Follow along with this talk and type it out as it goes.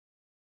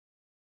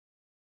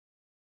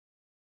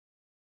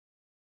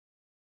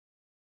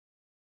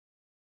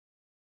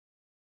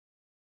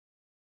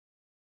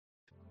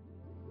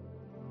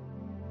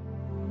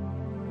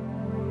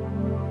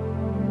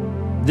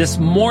this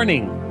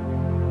morning,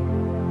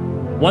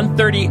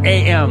 1:30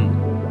 a.m.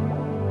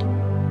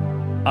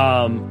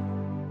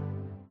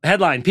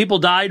 Headline, people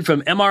died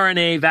from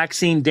mRNA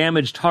vaccine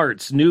damaged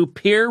hearts. New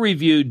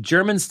peer-reviewed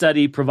German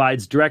study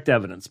provides direct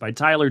evidence, by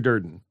Tyler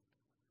Durden.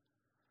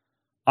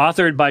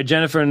 Authored by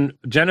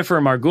Jennifer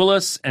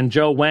Margulis and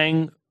Joe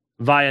Wang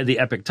via the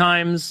Epoch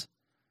Times.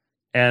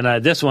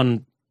 And this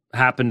one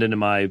happened into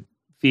my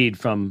feed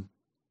from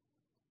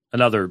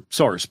another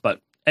source.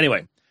 But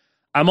anyway,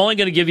 I'm only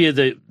going to give you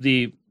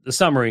the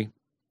summary.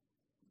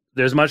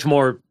 There's much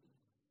more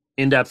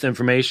in-depth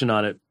information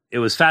on it. It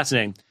was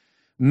fascinating.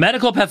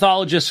 Medical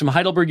pathologists from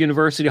Heidelberg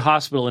University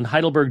Hospital in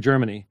Heidelberg,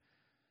 Germany,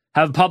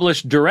 have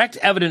published direct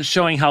evidence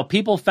showing how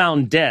people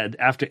found dead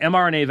after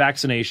mRNA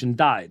vaccination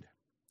died.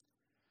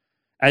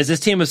 As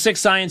this team of 6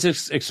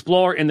 scientists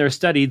explore in their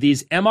study,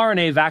 these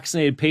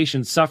mRNA-vaccinated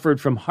patients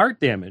suffered from heart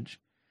damage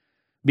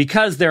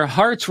because their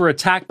hearts were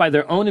attacked by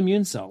their own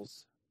immune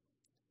cells.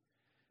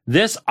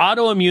 This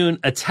autoimmune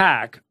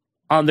attack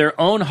on their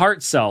own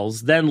heart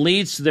cells then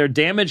leads to their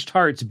damaged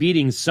hearts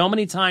beating so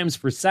many times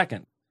per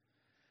second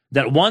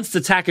that once the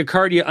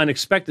tachycardia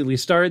unexpectedly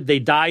started, they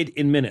died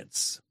in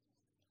minutes.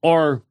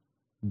 Or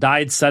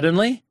died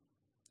suddenly.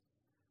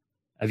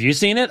 Have you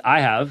seen it?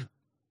 I have.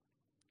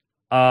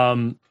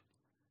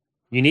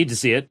 You need to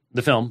see it.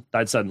 The film,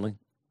 Died Suddenly.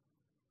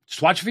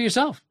 Just watch it for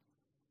yourself.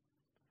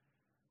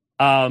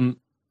 I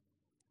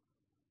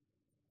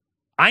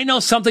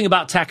know something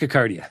about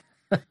tachycardia.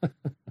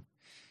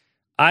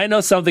 I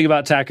know something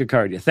about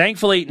tachycardia.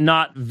 Thankfully,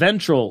 not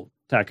ventral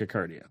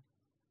tachycardia.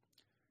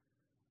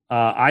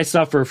 I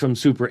suffer from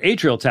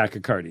supraatrial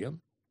tachycardia,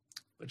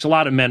 which a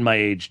lot of men my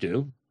age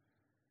do.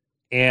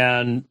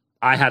 And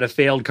I had a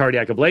failed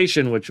cardiac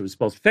ablation, which was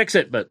supposed to fix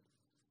it, but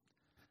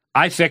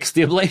I fixed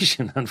the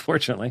ablation,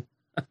 unfortunately.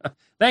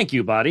 Thank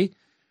you, body.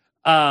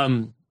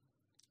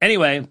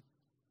 Anyway,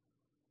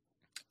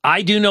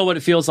 I do know what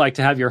it feels like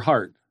to have your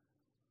heart.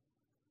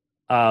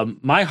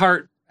 My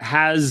heart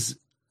has,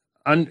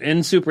 in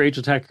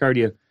supraatrial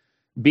tachycardia,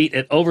 beat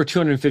at over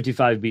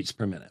 255 beats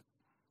per minute.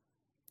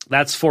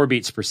 That's 4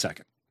 beats per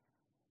second.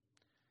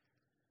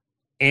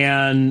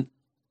 And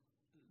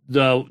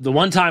the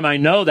one time I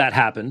know that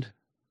happened,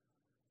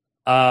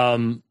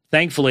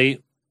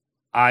 thankfully,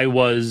 I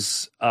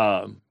was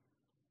I've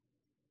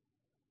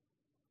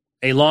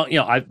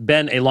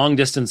been a long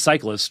distance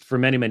cyclist for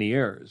many, many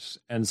years.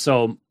 And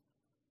so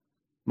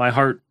my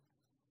heart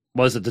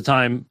was at the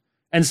time,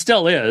 and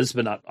still is,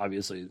 but not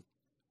obviously,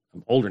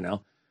 I'm older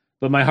now,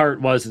 but my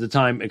heart was at the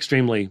time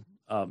extremely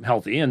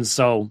healthy. And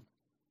so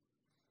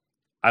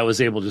I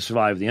was able to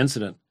survive the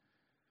incident.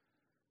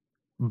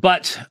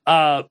 But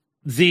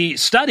the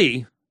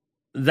study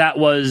that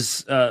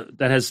was that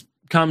has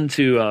come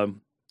to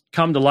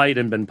light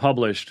and been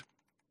published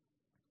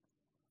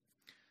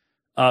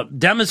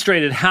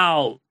demonstrated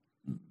how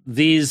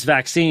these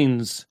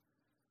vaccines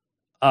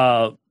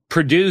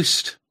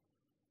produced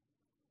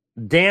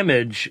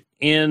damage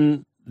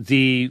in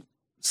the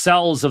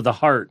cells of the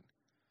heart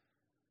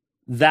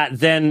that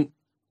then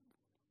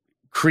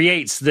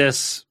creates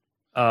this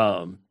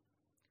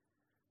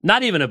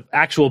not even an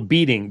actual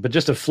beating, but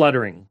just a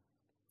fluttering,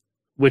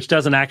 which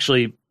doesn't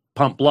actually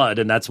pump blood,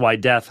 and that's why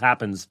death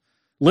happens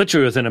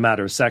literally within a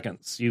matter of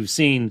seconds. You've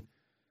seen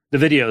the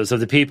videos of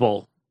the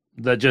people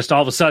that just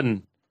all of a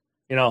sudden,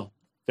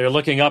 they're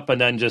looking up and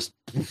then just,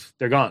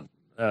 they're gone,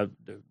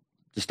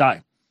 just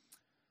die.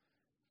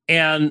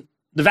 And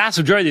the vast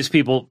majority of these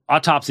people,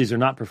 autopsies are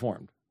not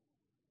performed.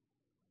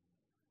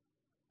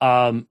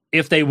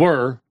 If they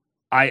were,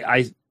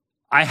 my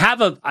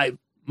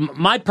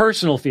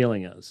personal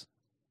feeling is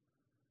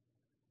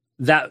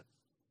that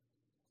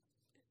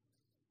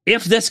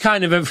if this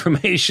kind of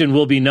information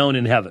will be known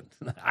in heaven,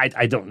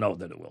 I don't know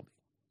that it will be.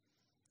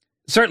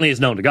 Certainly is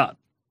known to God.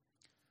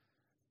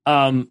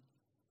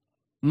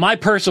 My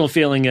personal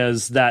feeling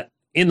is that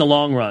in the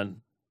long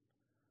run,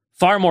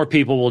 far more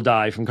people will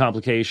die from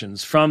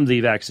complications from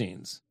the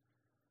vaccines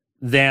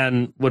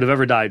than would have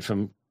ever died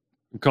from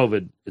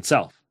COVID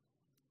itself.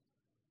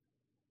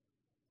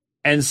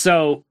 And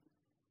so,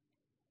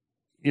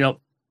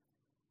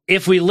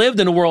 if we lived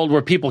in a world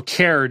where people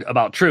cared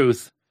about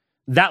truth,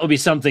 that would be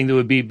something that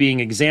would be being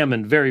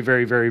examined very,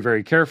 very, very,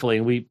 very carefully.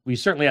 And we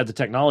certainly have the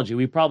technology.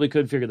 We probably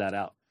could figure that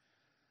out.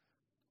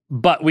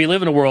 But we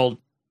live in a world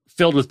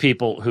filled with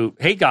people who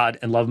hate God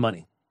and love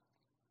money.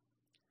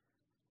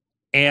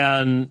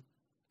 And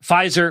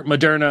Pfizer,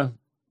 Moderna,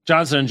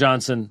 Johnson &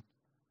 Johnson,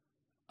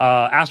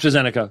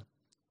 AstraZeneca,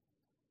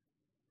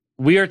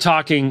 we are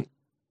talking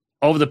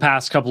over the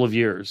past couple of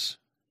years,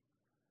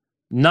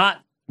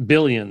 not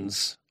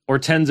billions or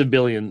tens of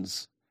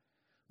billions,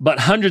 but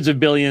hundreds of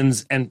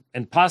billions and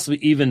possibly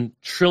even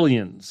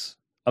trillions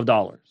of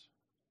dollars.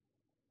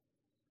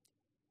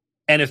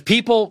 And if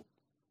people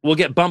will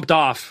get bumped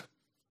off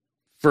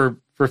for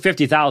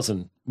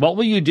 50,000, what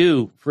will you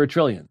do for $1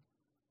 trillion?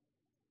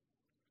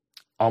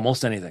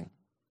 Almost anything.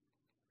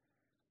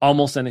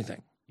 Almost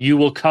anything. You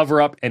will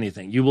cover up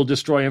anything. You will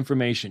destroy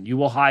information. You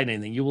will hide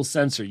anything. You will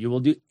censor. You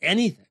will do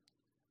anything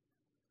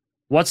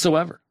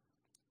whatsoever.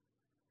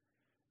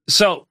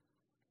 So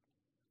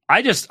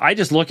I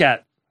just look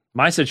at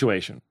my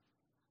situation.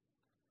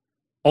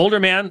 Older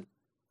man,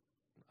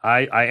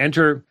 I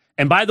enter,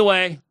 and by the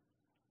way,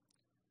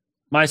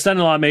 my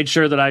son-in-law made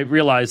sure that I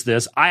realized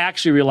this. I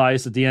actually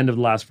realized at the end of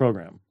the last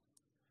program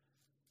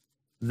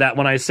that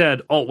when I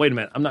said, oh, wait a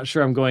minute, I'm not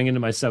sure I'm going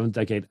into my 7th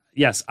decade.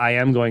 Yes, I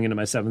am going into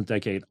my 7th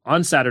decade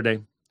on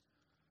Saturday.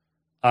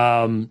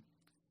 And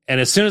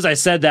as soon as I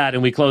said that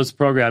and we closed the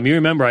program, you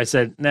remember I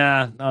said,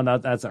 no,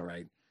 that's all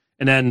right.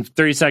 And then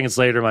 30 seconds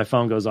later, my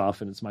phone goes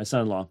off and it's my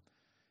son-in-law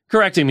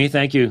correcting me.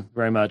 Thank you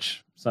very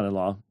much,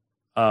 son-in-law,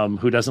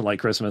 who doesn't like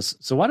Christmas.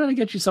 So why did I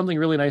get you something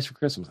really nice for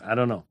Christmas? I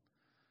don't know.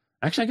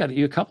 Actually, I got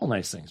you a couple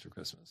nice things for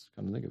Christmas.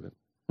 Come to think of it.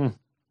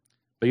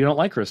 But you don't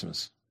like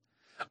Christmas.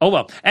 Oh,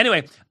 well.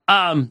 Anyway,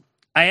 I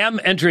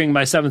am entering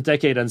my 7th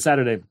decade on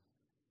Saturday.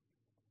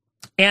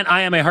 And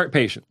I am a heart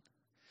patient.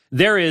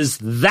 There is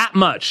that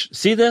much.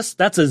 See this?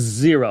 That's a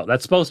 0.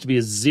 That's supposed to be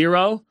a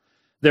 0.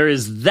 There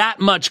is that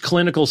much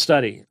clinical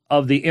study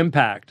of the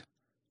impact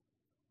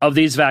of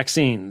these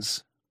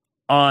vaccines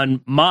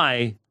on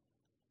my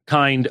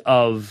kind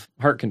of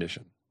heart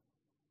condition.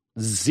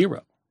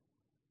 0.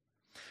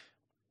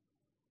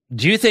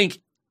 Do you think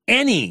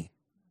any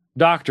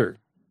doctor,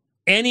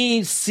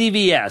 any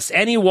CVS,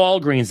 any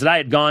Walgreens that I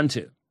had gone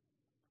to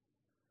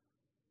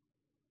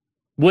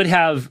would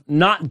have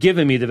not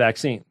given me the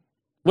vaccine?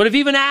 Would have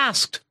even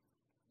asked?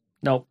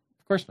 No,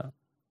 of course not.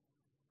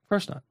 Of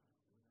course not.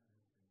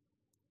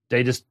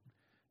 They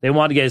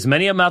wanted to get as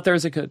many of them out there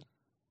as they could.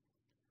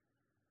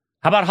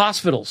 How about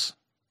hospitals?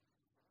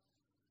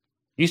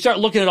 You start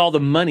looking at all the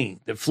money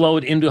that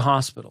flowed into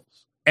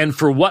hospitals and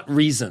for what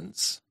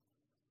reasons.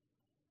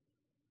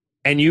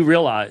 And you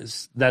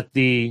realize that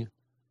the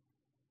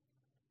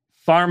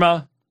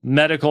pharma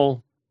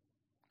medical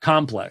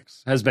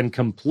complex has been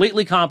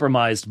completely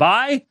compromised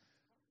by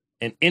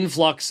an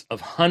influx of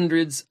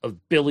hundreds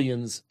of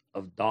billions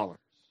of dollars.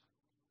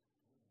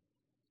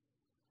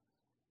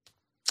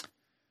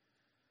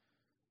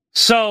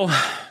 So,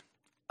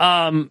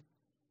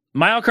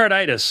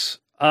 myocarditis.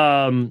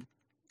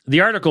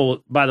 The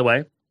article, by the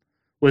way,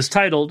 was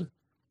titled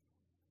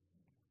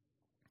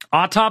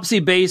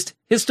Autopsy-Based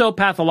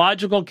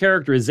Histopathological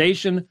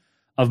Characterization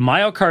of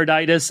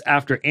Myocarditis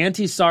After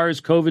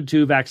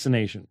Anti-SARS-CoV-2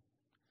 Vaccination.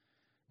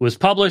 It was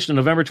published on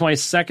November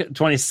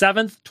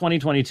 27th,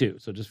 2022,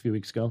 so just a few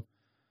weeks ago,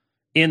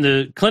 in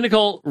the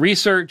Clinical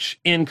Research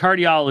in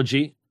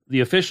Cardiology, the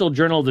official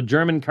journal of the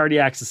German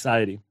Cardiac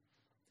Society.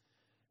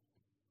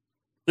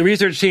 The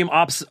research team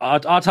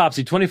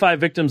autopsied 25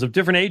 victims of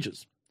different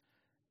ages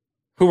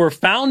who were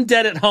found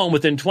dead at home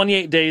within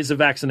 28 days of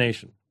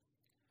vaccination.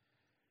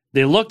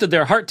 They looked at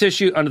their heart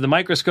tissue under the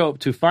microscope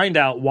to find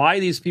out why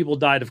these people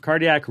died of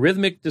cardiac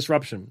rhythmic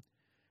disruption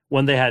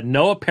when they had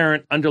no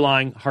apparent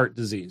underlying heart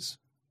disease.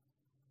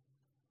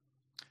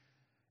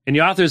 In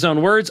the author's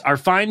own words, our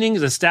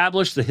findings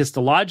established the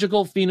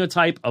histological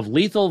phenotype of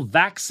lethal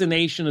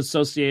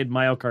vaccination-associated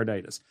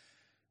myocarditis.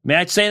 May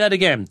I say that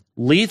again?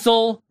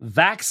 Lethal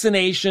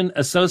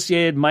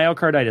vaccination-associated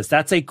myocarditis.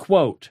 That's a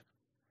quote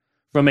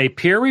from a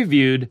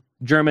peer-reviewed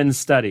German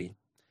study.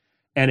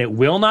 And it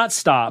will not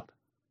stop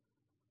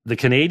the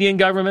Canadian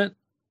government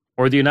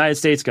or the United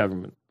States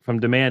government from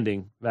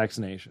demanding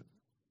vaccination.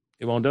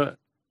 It won't do it.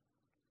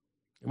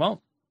 It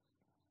won't.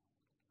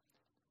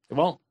 It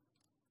won't.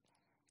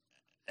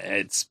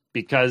 It's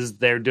because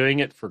they're doing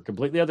it for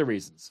completely other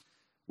reasons.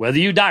 Whether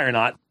you die or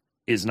not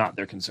is not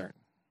their concern.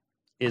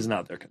 Is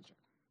not their concern.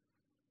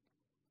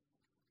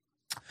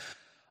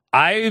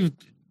 I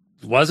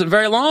wasn't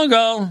very long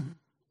ago.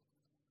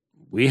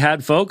 We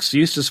had folks who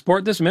used to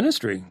support this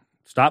ministry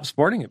stop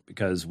supporting it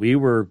because we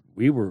were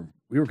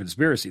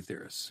conspiracy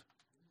theorists.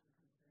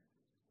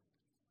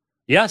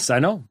 Yes, I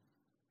know.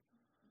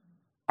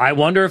 I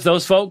wonder if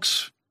those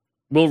folks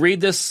will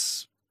read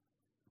this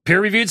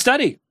peer-reviewed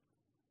study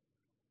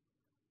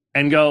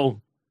and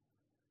go,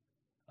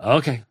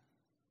 okay,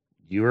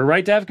 you were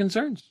right to have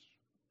concerns.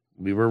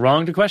 We were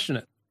wrong to question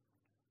it.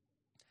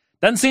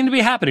 Doesn't seem to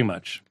be happening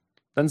much.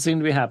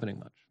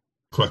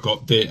 Quick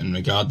update in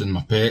regarding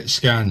my PET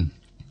scan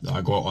that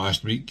I got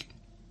last week.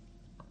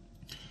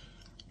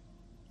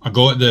 I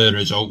got the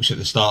results at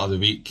the start of the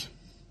week,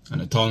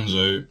 and it turns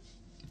out I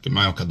get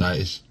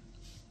myocarditis.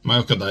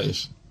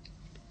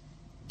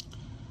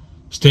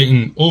 It's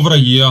taken over a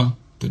year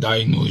to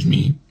diagnose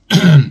me,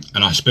 and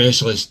a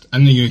specialist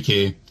in the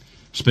UK,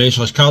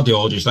 specialist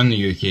cardiologist in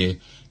the UK,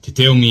 to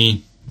tell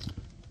me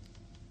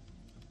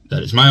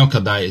that it's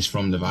myocarditis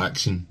from the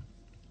vaccine.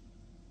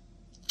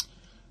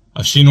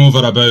 I've seen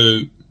over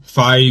about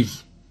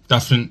 5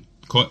 different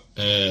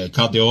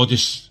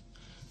cardiologists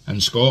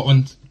in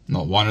Scotland.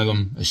 Not one of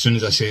them, as soon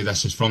as I say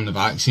this is from the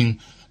vaccine,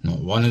 not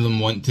one of them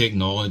want to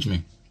acknowledge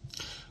me.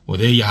 Well,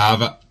 there you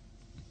have it.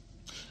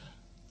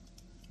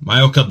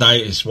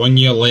 Myocarditis 1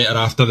 year later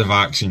after the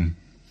vaccine.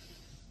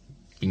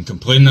 Been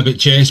complaining about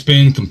chest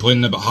pain,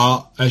 complaining about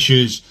heart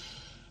issues,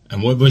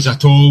 and what was I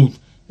told?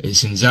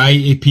 It's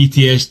anxiety,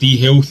 PTSD,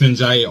 health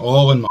anxiety,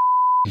 all in my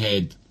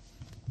head.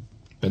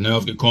 But now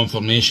I've got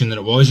confirmation that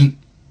it wasn't.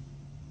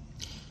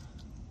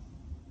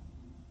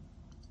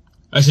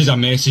 This is a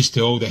message to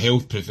all the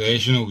health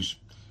professionals.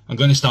 I'm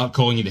going to start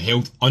calling you the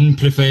health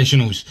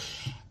unprofessionals.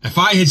 If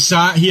I had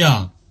sat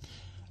here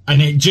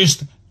and it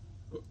just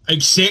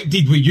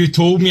accepted what you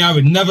told me, I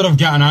would never have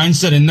got an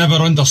answer and never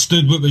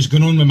understood what was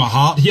going on with my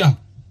heart here.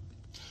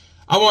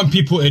 I want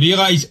people to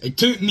realise it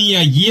took me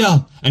a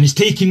year and it's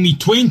taken me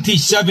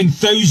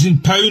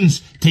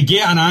 £27,000 to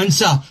get an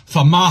answer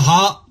for my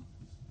heart.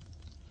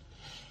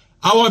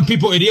 I want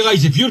people to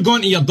realise if you're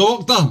going to your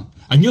doctor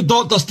and your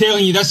doctor's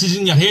telling you this is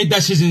in your head,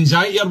 this is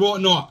anxiety or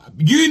whatnot,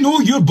 you know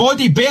your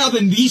body better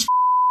than these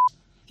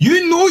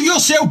You know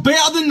yourself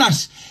better than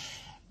this.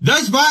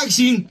 This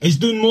vaccine is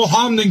doing more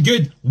harm than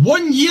good.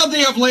 1 year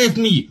they have left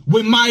me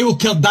with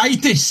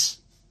myocarditis.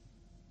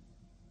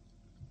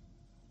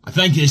 I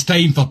think it's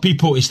time for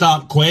people to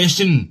start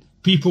questioning.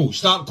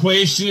 Start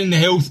questioning the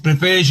health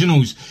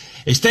professionals.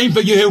 It's time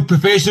for you health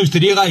professionals to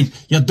realise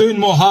you're doing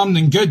more harm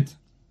than good.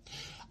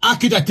 I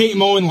could have taken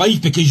my own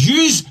life because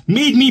yous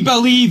made me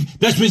believe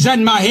this was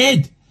in my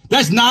head.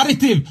 This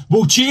narrative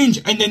will change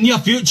in the near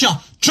future.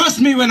 Trust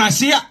me when I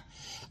say it.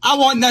 I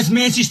want this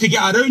message to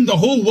get around the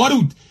whole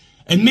world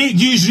and make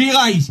yous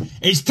realise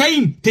it's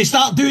time to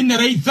start doing the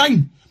right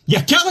thing.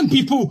 You're killing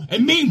people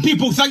and making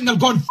people think they're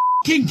gone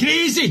f***ing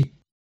crazy.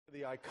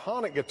 The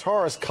iconic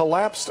guitarist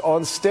collapsed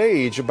on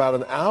stage about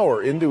an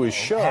hour into his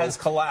show. Has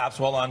collapsed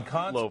while on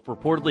concert.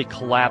 Reportedly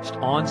collapsed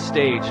on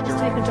stage. He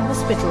was taken to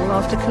hospital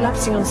after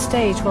collapsing on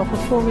stage while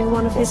performing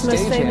one of his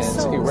most famous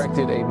songs.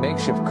 Erected a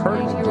makeshift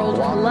curtain to Eight-year-old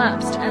block.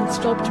 collapsed and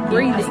stopped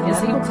breathing as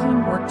The he medical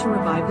team worked to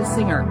revive the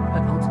singer,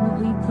 but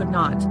ultimately could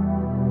not.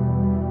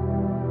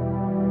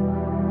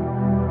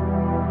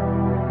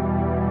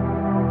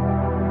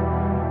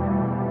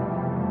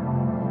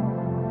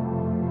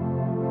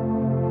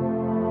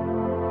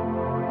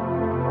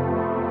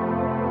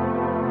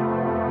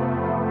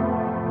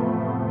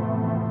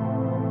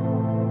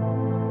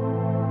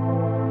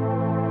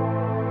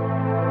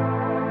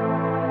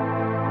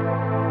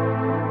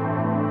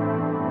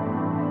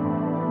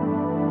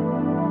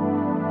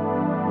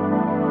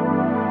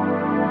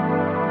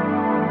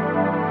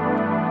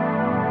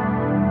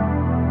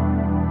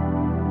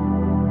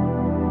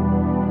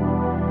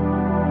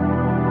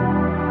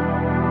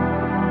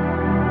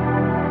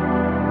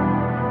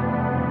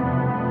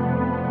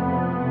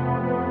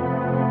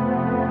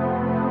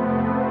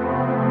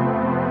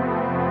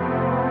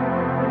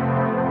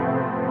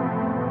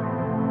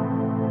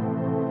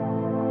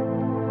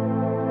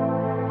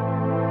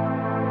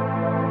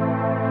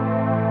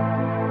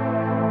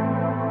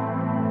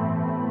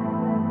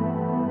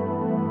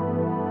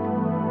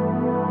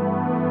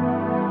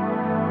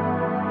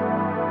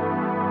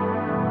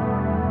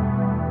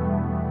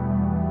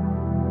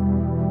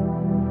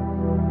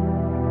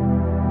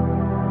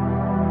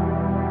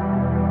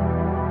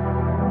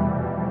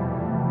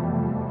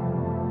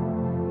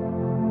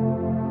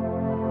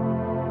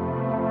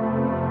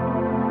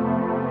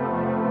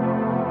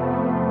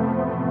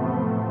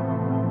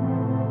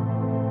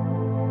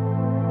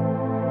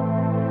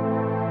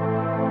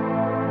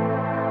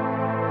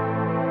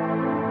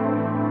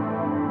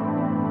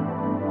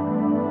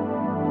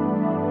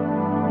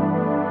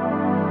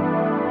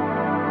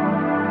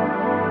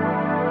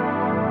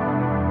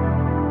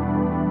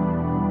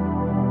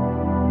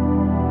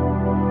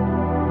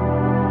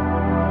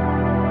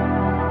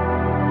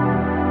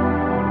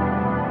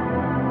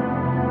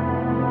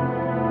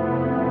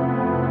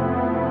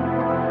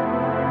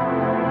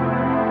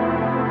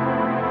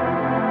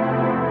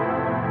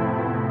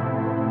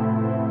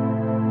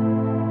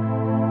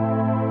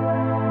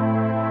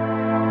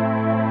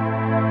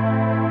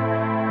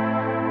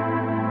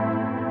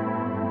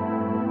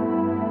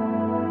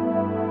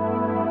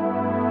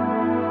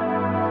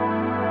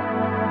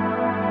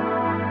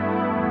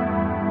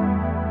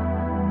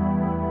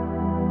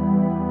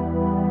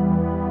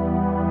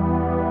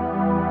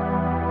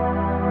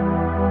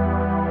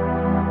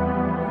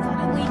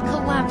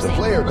 collapsing. The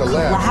player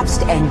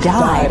Collapsed and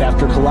died.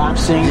 After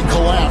collapsing. He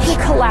collapsed. He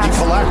collapsed.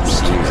 He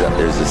collapsed.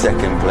 There's a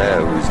second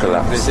player who's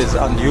collapsed. This is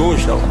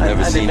unusual.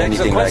 Never seen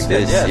anything like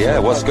this. Yes. Yeah,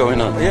 what's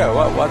going on? Yeah,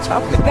 what's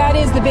happening? That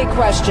is the big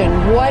question.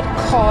 What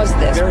caused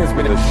this? There has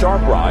been a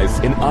sharp rise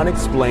in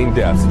unexplained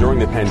deaths during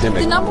the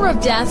pandemic. The number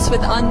of deaths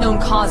with unknown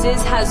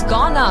causes has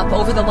gone up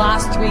over the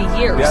last 3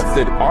 years. Deaths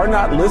that are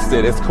not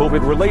listed as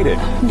COVID-related.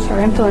 I'm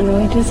sorry, I'm feeling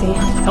really dizzy.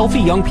 Healthy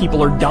young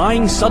people are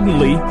dying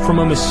suddenly from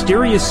a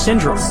mysterious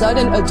syndrome.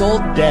 Sudden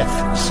adult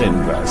Death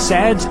syndrome.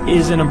 SADS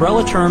is an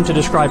umbrella term to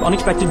describe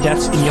unexpected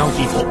deaths in young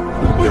people.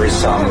 There is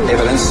some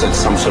evidence that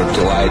some sort of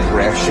delayed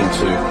reaction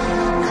to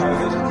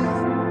COVID.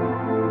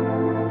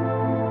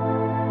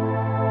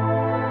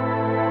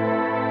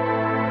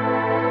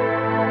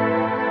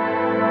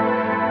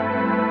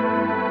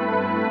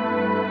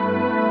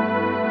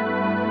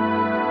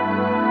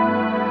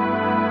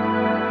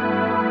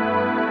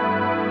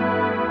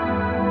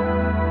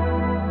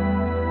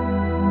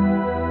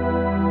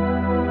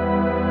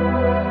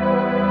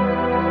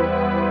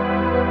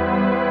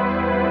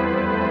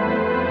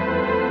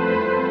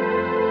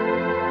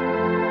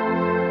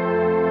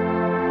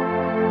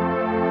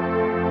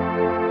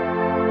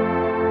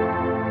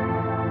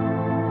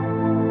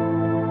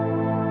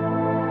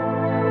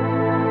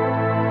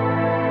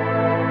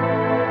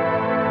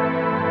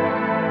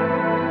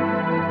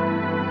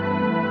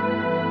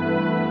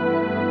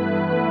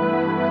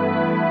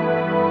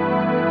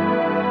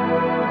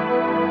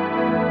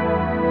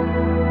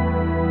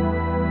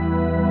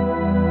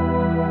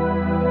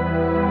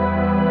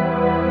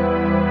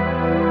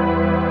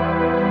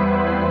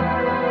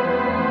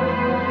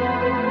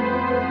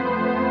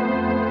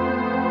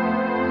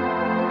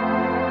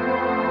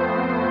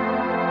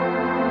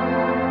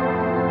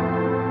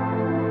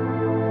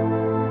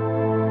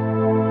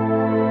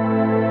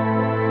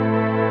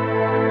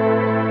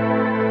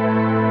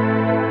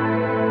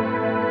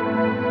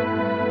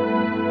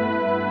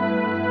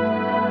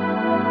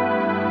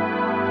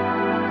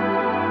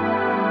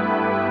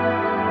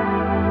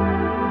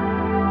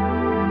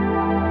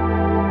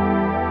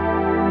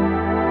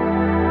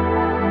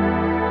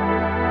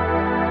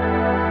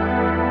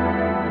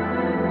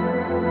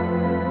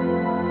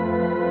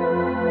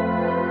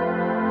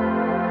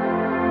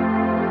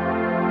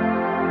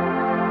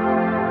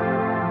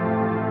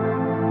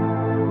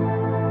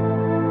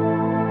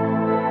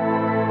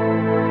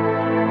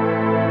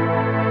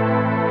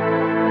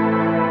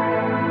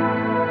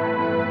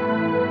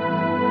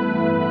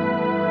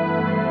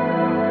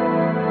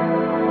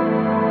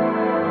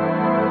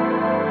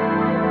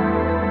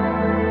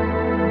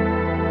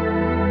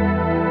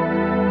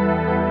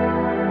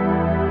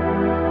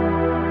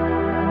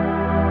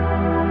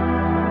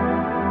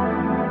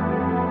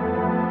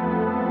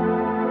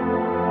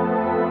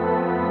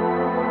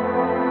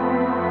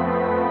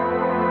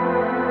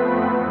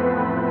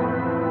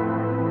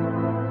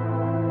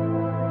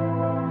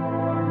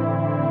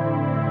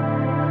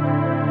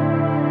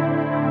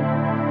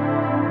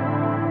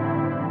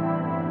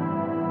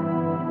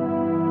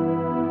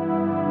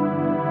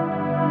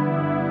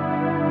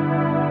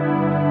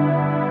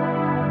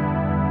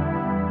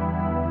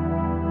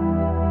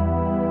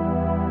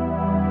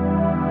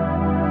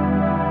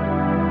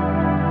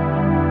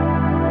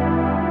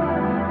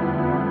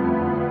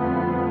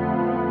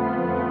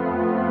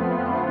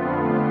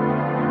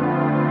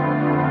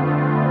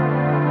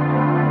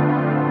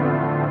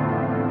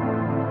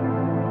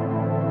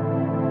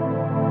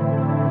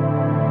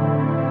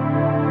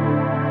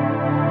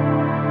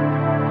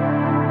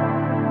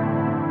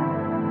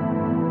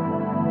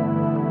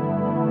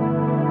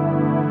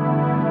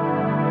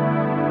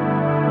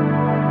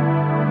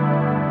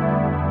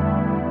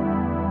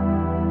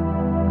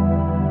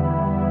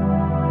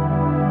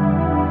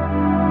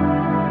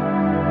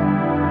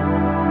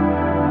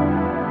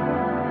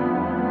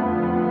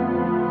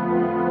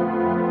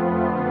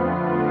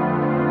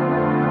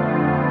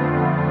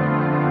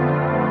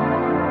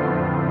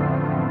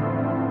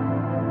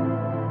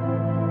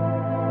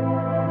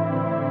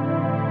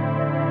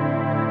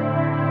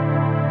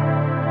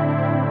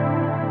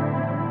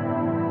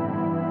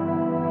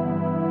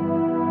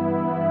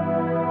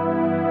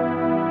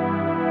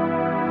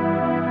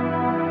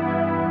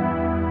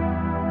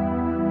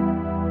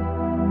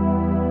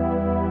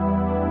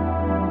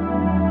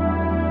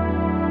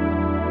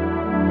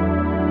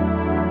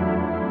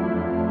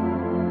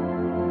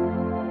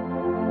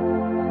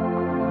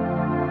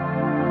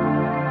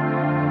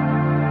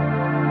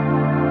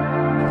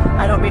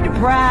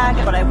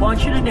 brag, but I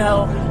want you to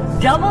know,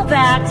 double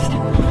vaxxed,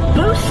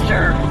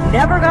 booster,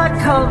 never got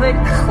COVID.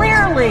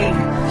 Clearly,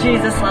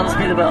 Jesus loves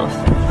me the most.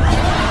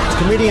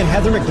 Comedian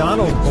Heather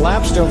McDonald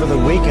collapsed over the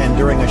weekend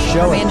during a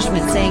show.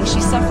 Management saying she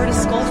suffered a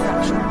skull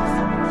fracture.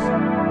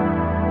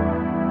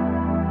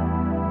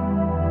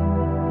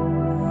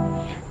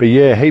 But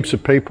yeah, heaps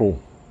of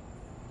people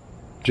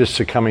just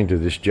succumbing to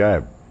this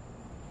jab.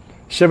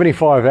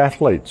 75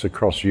 athletes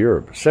across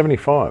Europe,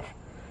 75.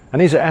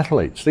 And these are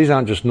athletes. These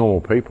aren't just normal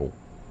people.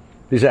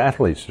 These are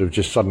athletes that have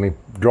just suddenly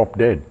dropped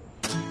dead.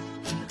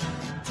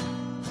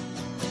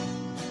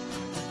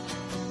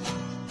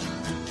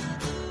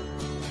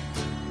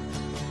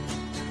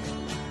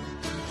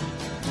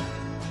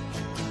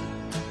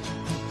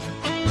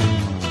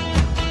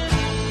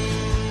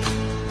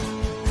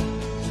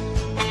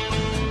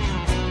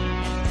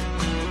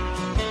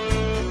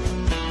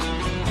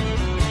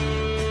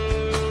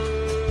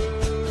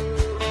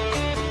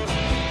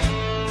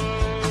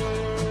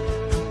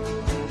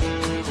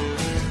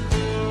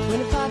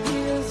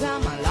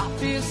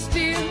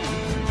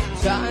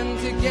 Trying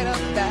to get up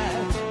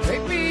that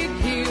great big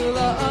hill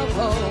of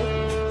hope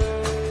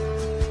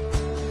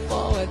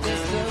for a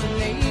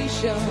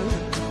destination.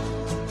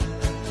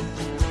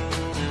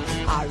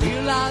 I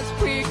realized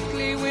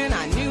quickly when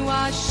I knew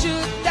I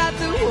should that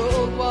the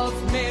world was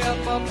made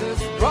up of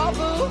this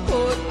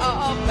brotherhood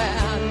of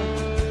man,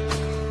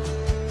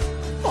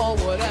 or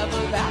whatever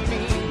that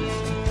means.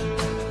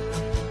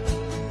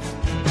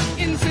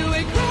 Into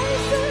a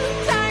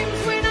crisis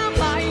times when I'm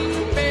lying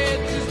in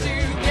bed just to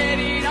get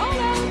it all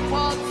out.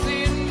 What's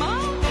in my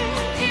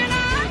head, and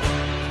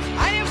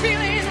I am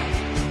feeling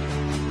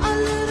a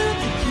little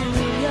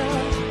peculiar.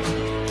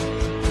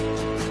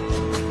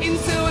 And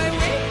so I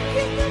wake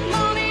in the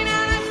morning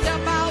and I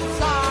step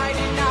outside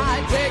and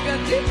I take a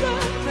deep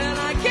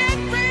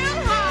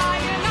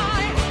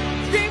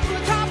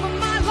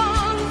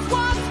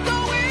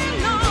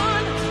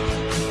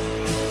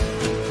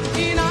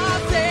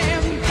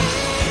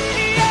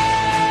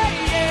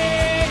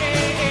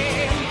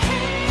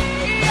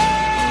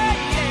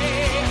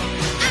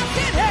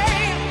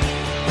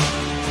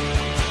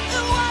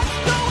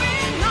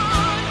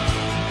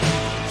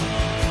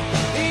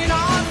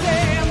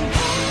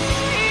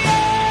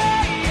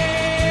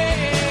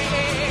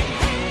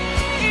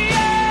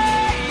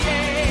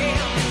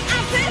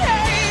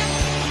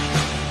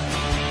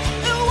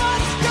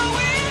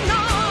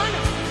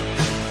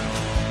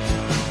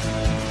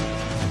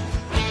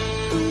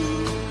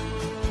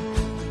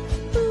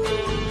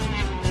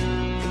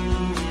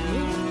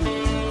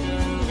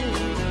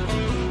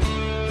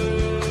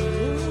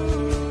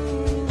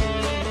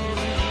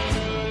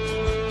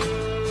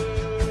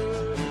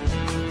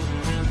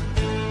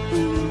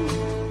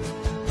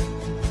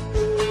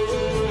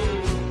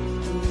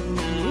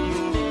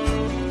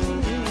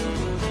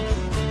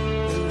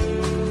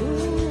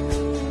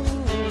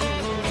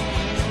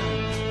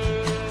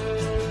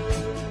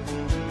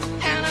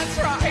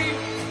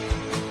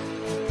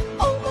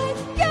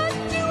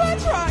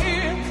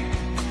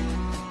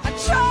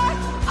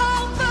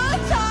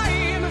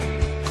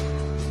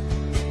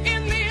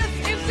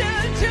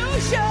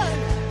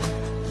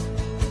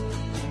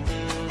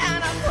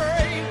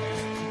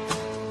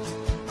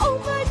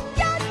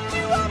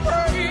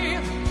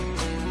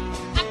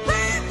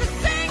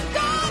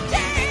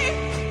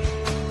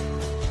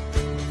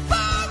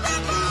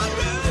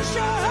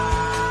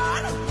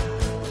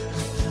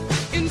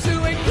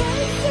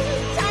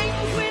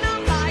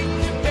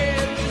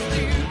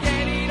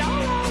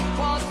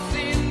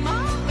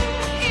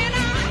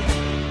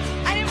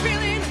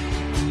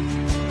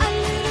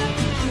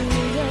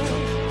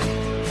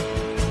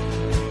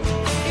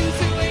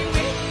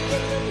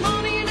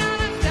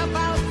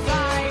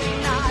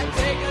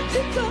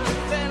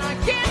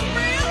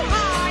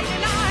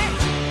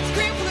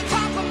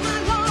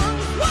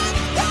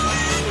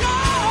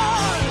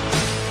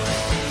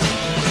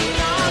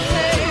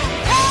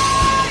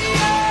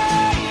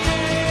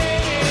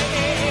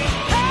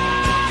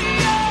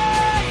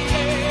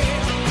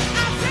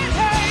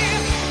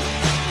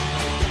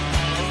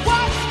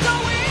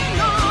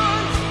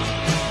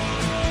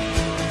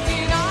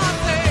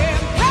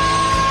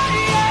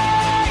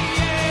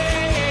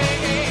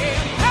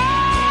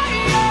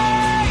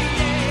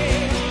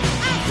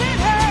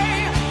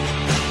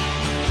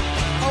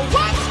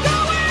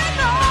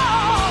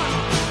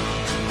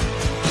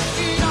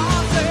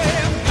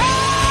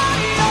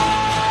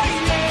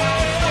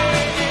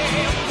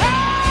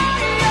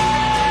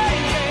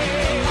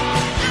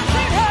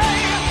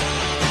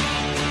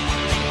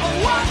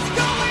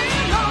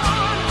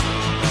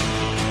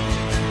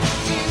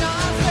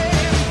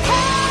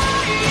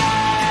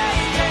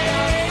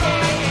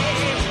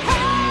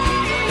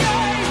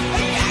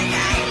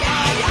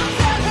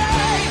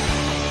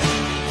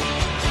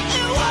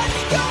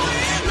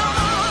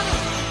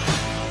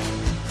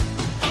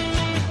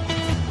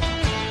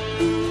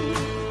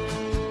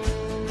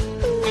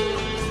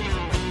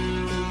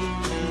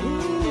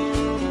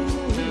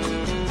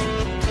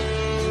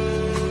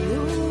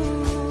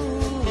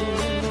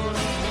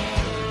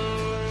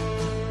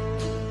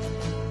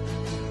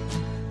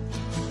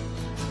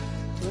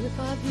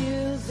 25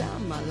 years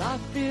and my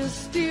life is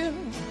still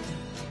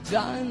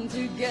trying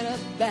to get up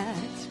that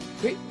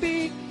great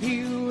big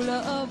hill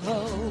of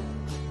hope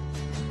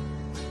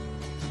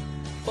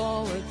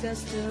for a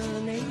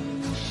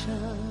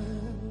destination.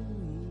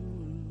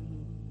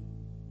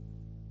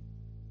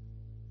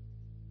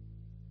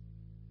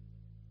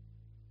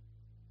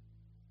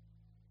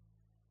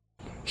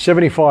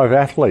 75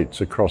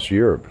 athletes across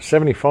Europe,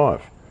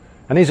 75.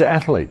 And these are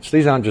athletes.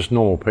 These aren't just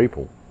normal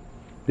people.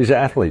 These are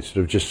athletes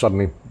that have just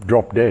suddenly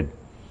dropped dead.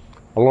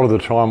 A lot of the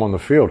time on the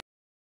field.